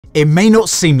It may not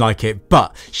seem like it,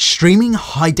 but streaming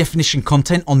high definition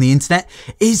content on the internet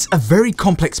is a very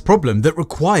complex problem that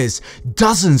requires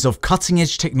dozens of cutting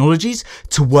edge technologies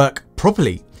to work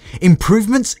properly.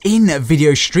 Improvements in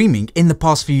video streaming in the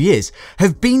past few years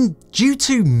have been due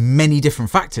to many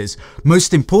different factors,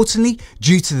 most importantly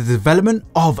due to the development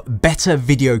of better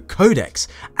video codecs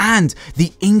and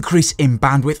the increase in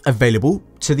bandwidth available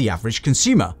to the average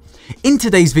consumer. In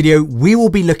today's video, we will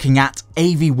be looking at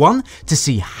AV1 to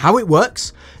see how it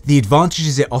works, the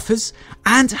advantages it offers,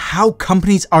 and how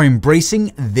companies are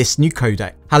embracing this new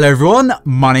codec. Hello everyone,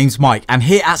 my name's Mike, and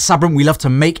here at SABRENT we love to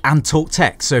make and talk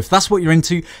tech, so if that's what you're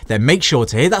into, then make sure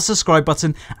to hit that subscribe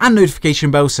button and notification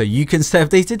bell so you can stay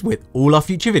updated with all our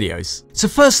future videos. So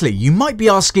firstly, you might be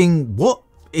asking, what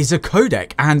is a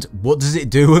codec and what does it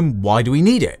do and why do we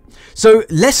need it? So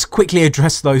let's quickly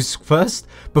address those first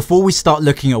before we start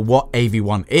looking at what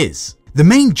AV1 is. The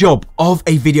main job of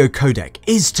a video codec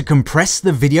is to compress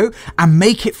the video and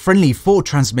make it friendly for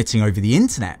transmitting over the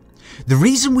internet. The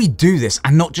reason we do this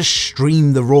and not just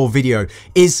stream the raw video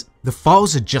is the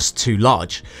files are just too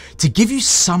large. To give you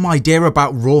some idea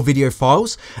about raw video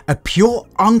files, a pure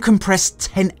uncompressed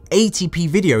 1080p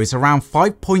video is around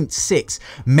 5.6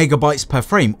 megabytes per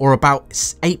frame, or about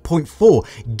 8.4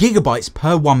 gigabytes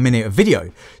per 1 minute of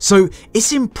video. So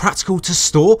it's impractical to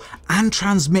store and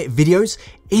transmit videos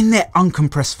in their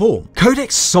uncompressed form.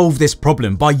 Codecs solve this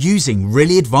problem by using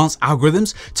really advanced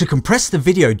algorithms to compress the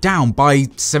video down by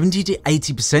 70 to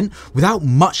 80% without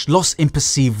much loss in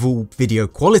perceivable video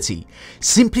quality.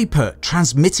 Simply put,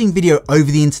 transmitting video over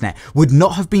the internet would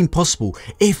not have been possible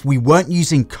if we weren't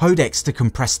using codecs to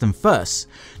compress them first.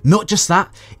 Not just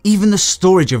that, even the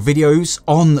storage of videos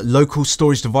on local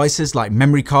storage devices like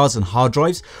memory cards and hard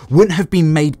drives wouldn't have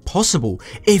been made possible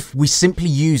if we simply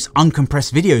use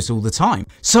uncompressed videos all the time.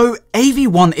 So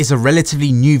AV1 is a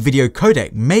relatively new video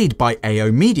codec made by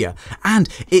AO Media, and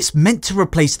it's meant to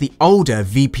replace the older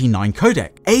VP9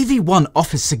 codec. AV1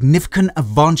 offers significant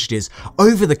advantages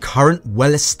over the current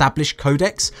well-established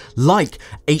codecs like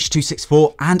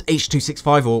H.264 and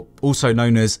H.265, or also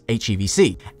known as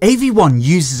HEVC. AV1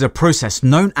 uses a process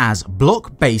known as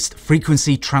block-based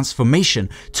frequency transformation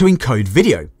to encode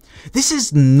video. This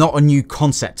is not a new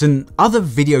concept, and other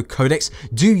video codecs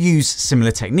do use similar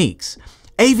techniques.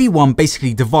 AV1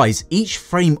 basically divides each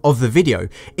frame of the video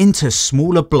into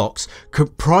smaller blocks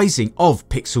comprising of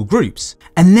pixel groups,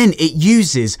 and then it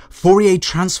uses Fourier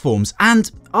transforms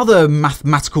and other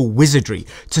mathematical wizardry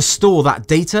to store that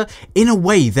data in a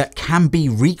way that can be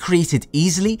recreated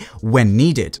easily when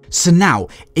needed. So now,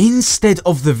 instead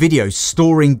of the video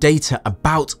storing data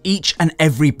about each and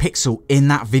every pixel in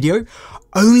that video,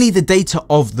 only the data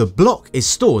of the block is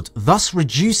stored, thus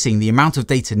reducing the amount of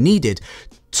data needed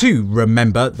to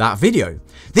remember that video.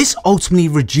 This ultimately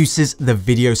reduces the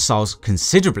video size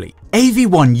considerably.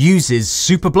 AV1 uses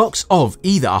super blocks of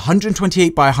either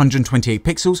 128 by 128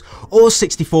 pixels or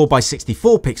 64 by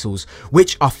 64 pixels,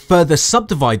 which are further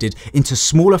subdivided into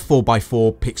smaller 4 by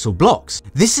 4 pixel blocks.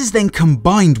 This is then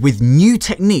combined with new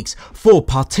techniques for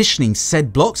partitioning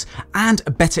said blocks and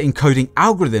better encoding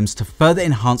algorithms to further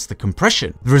enhance the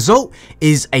compression. The result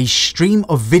is a stream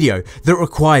of video that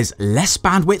requires less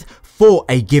bandwidth for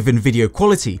a given video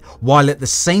quality, while at the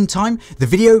same time the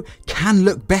video can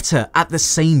look better at the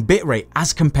same bitrate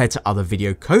as compared to other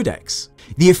video codecs.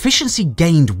 The efficiency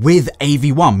gained with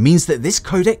AV1 means that this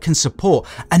codec can support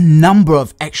a number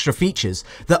of extra features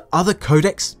that other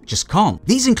codecs just can't.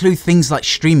 These include things like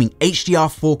streaming HDR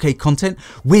 4K content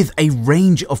with a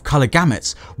range of color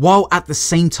gamuts, while at the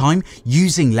same time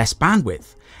using less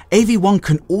bandwidth. AV1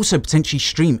 can also potentially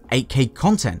stream 8K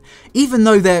content. Even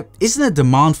though there isn't a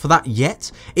demand for that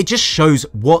yet, it just shows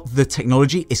what the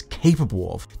technology is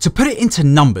capable of. To put it into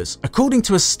numbers, according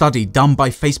to a study done by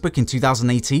Facebook in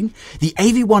 2018, the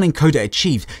AV1 encoder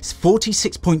achieved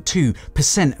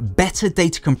 46.2% better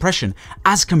data compression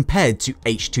as compared to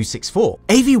H.264.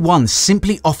 AV1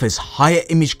 simply offers higher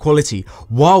image quality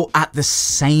while at the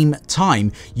same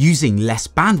time using less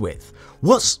bandwidth.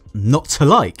 What's not to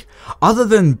like? Other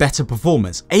than better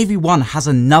performance, AV1 has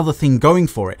another thing going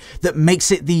for it that makes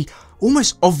it the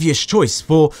almost obvious choice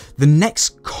for the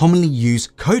next commonly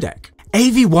used codec.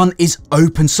 AV1 is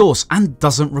open source and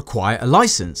doesn't require a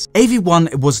license.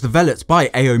 AV1 was developed by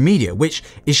AO Media, which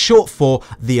is short for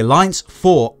the Alliance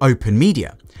for Open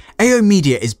Media. AO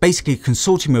Media is basically a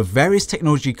consortium of various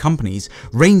technology companies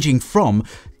ranging from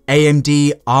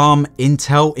AMD, ARM,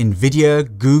 Intel,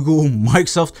 Nvidia, Google,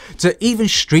 Microsoft, to even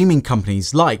streaming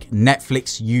companies like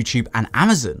Netflix, YouTube, and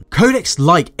Amazon. Codecs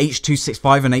like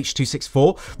H.265 and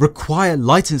H.264 require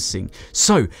licensing.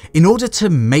 So in order to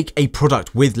make a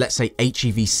product with, let's say,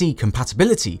 HEVC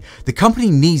compatibility, the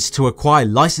company needs to acquire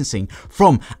licensing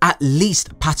from at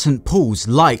least patent pools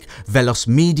like Velos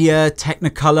Media,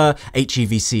 Technicolor,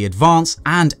 HEVC Advanced,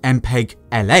 and MPEG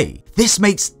LA. This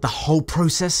makes the whole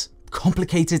process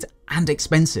complicated and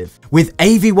expensive. With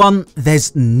AV1,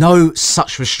 there's no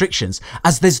such restrictions,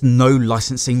 as there's no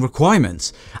licensing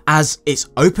requirements, as it's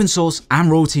open source and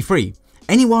royalty free.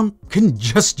 Anyone can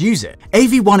just use it.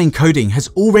 AV1 encoding has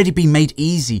already been made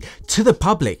easy to the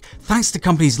public thanks to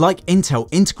companies like Intel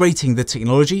integrating the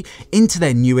technology into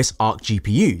their newest Arc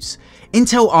GPUs.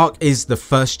 Intel Arc is the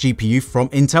first GPU from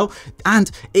Intel,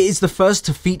 and it is the first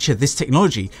to feature this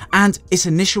technology, and its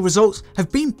initial results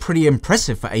have been pretty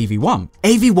impressive for AV1.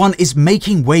 AV1 is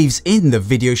making waves in the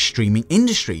video streaming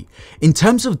industry. In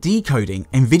terms of decoding,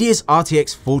 Nvidia's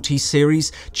RTX 40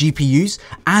 series GPUs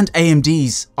and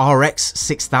AMD's RX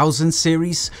 6000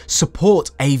 series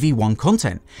support AV1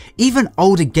 content. Even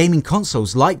older gaming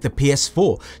consoles like the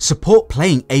PS4 support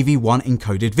playing AV1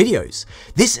 encoded videos.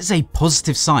 This is a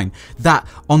positive sign that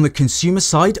on the consumer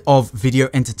side of video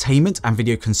entertainment and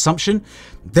video consumption,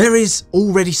 there is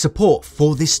already support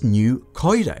for this new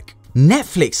codec.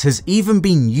 Netflix has even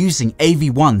been using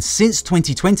AV1 since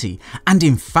 2020, and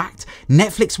in fact,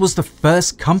 Netflix was the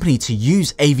first company to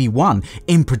use AV1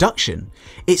 in production.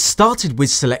 It started with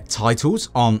select titles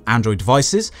on Android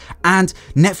devices, and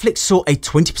Netflix saw a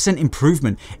 20%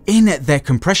 improvement in their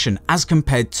compression as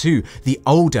compared to the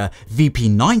older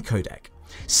VP9 codec.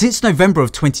 Since November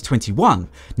of 2021,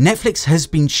 Netflix has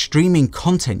been streaming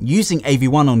content using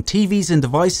AV1 on TVs and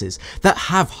devices that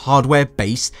have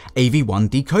hardware-based AV1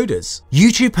 decoders.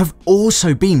 YouTube have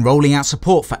also been rolling out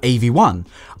support for AV1.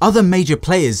 Other major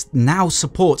players now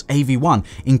support AV1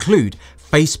 include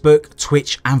Facebook,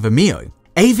 Twitch, and Vimeo.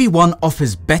 AV1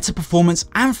 offers better performance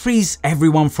and frees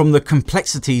everyone from the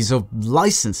complexities of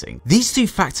licensing. These two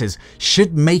factors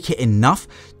should make it enough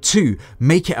to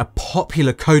make it a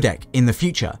popular codec in the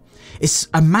future. It's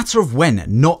a matter of when,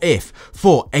 not if,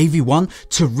 for AV1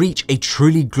 to reach a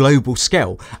truly global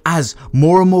scale, as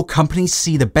more and more companies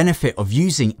see the benefit of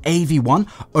using AV1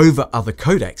 over other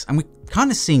codecs, and we're kind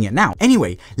of seeing it now.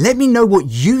 Anyway, let me know what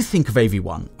you think of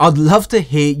AV1. I'd love to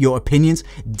hear your opinions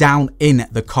down in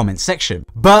the comment section.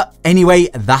 But anyway,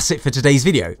 that's it for today's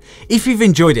video. If you've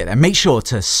enjoyed it, then make sure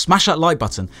to smash that like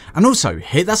button and also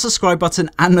hit that subscribe button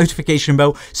and notification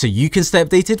bell so you can stay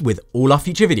updated with all our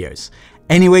future videos.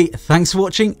 Anyway, thanks for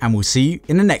watching, and we'll see you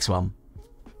in the next one.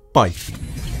 Bye.